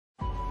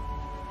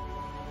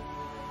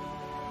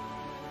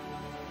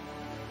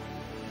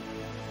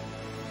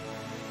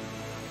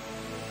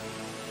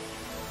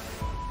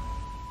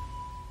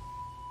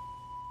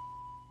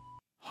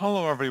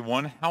Hello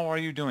everyone, how are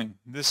you doing?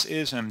 This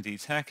is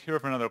MD Tech here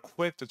with another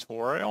quick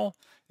tutorial.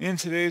 In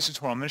today's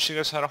tutorial, I'm going to show you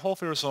guys how to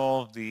hopefully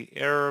resolve the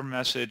error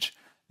message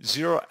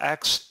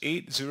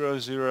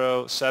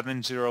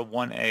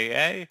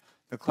 0x800701AA.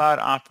 The cloud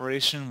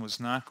operation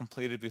was not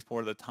completed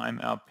before the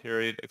timeout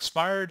period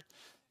expired.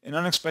 An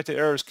unexpected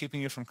error is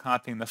keeping you from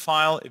copying the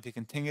file. If you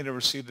continue to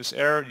receive this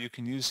error, you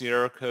can use the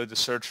error code to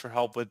search for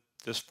help with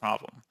this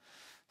problem.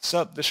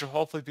 So this should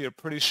hopefully be a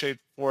pretty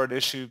straightforward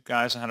issue,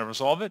 guys, on how to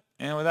resolve it.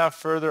 And without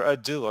further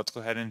ado, let's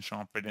go ahead and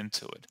jump right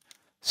into it.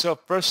 So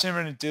first thing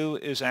we're going to do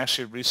is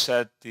actually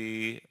reset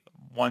the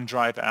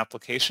OneDrive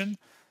application.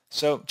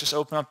 So just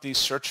open up the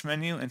search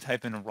menu and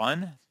type in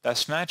run.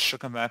 Best match should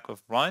come back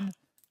with run.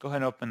 Go ahead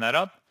and open that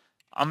up.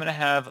 I'm going to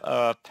have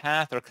a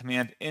path or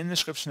command in the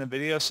description of the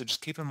video, so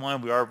just keep in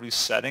mind we are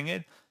resetting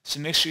it. So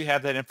make sure you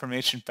have that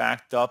information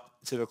backed up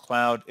to the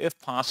cloud if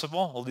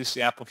possible. At least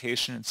the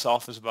application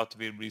itself is about to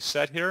be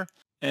reset here.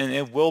 And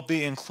it will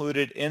be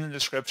included in the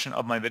description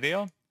of my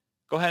video.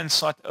 Go ahead and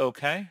select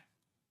OK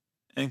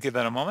and give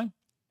that a moment.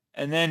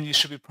 And then you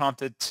should be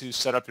prompted to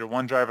set up your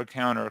OneDrive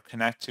account or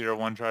connect to your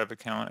OneDrive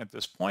account at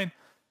this point.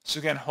 So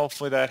again,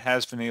 hopefully that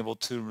has been able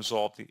to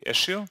resolve the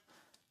issue.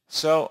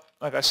 So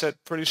like I said,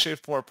 pretty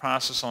straightforward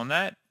process on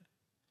that.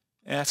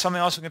 And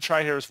something else we can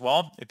try here as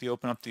well. If you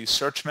open up the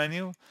search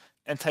menu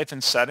and type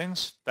in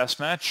settings, best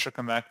match should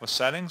come back with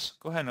settings.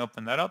 Go ahead and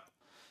open that up.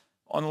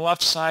 On the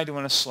left side, you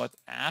want to select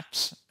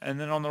apps. And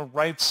then on the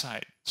right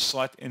side,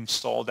 select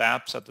installed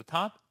apps at the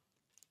top.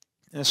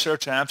 In the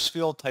search apps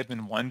field, type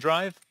in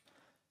OneDrive.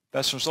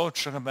 Best result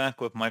should come back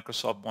with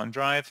Microsoft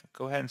OneDrive.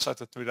 Go ahead and select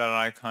the three-dot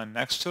icon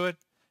next to it.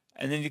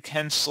 And then you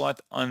can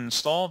select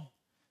uninstall.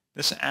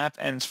 This app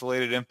and its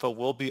related info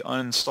will be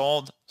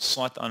uninstalled.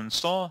 Select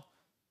uninstall.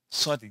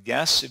 Select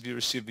yes if you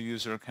receive a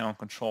user account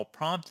control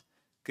prompt.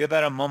 Give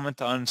that a moment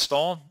to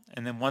uninstall,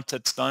 and then once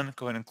it's done,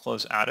 go ahead and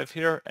close out of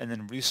here and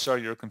then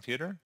restart your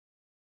computer.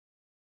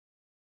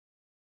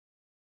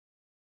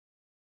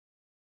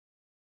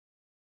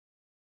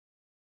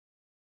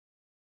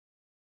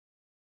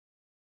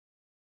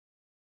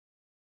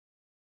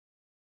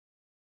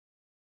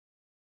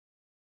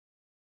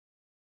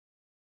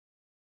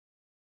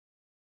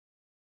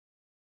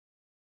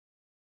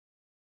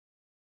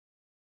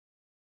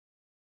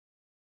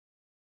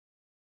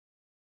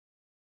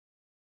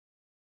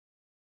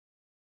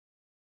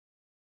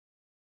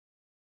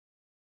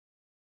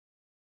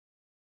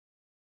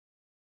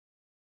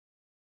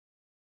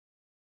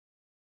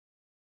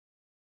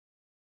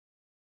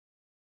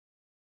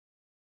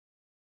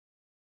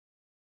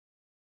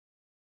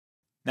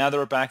 Now that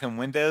we're back in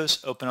Windows,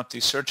 open up the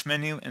search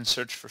menu and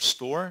search for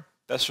Store.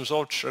 Best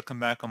results should come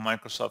back on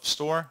Microsoft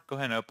Store. Go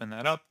ahead and open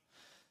that up.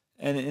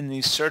 And in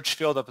the search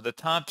field up at the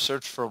top,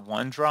 search for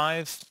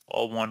OneDrive,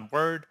 all one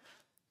word.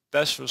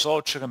 Best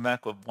results should come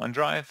back with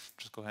OneDrive.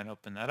 Just go ahead and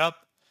open that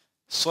up.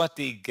 Select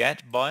the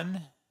Get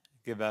button.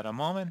 Give that a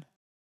moment.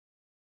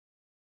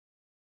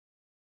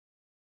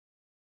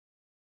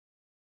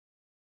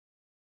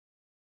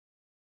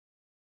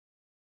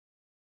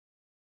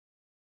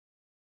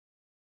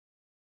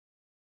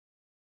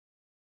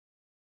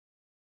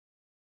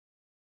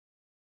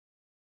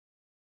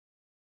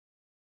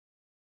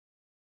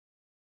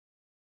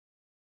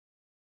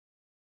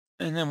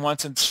 And then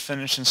once it's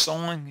finished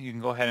installing, you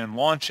can go ahead and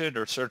launch it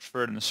or search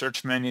for it in the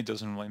search menu. It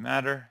doesn't really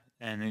matter.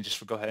 And then you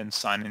just go ahead and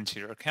sign into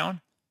your account.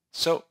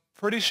 So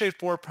pretty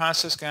straightforward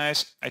process,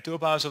 guys. I do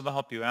hope I was able to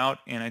help you out,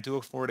 and I do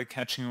look forward to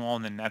catching you all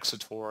in the next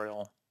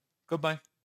tutorial. Goodbye.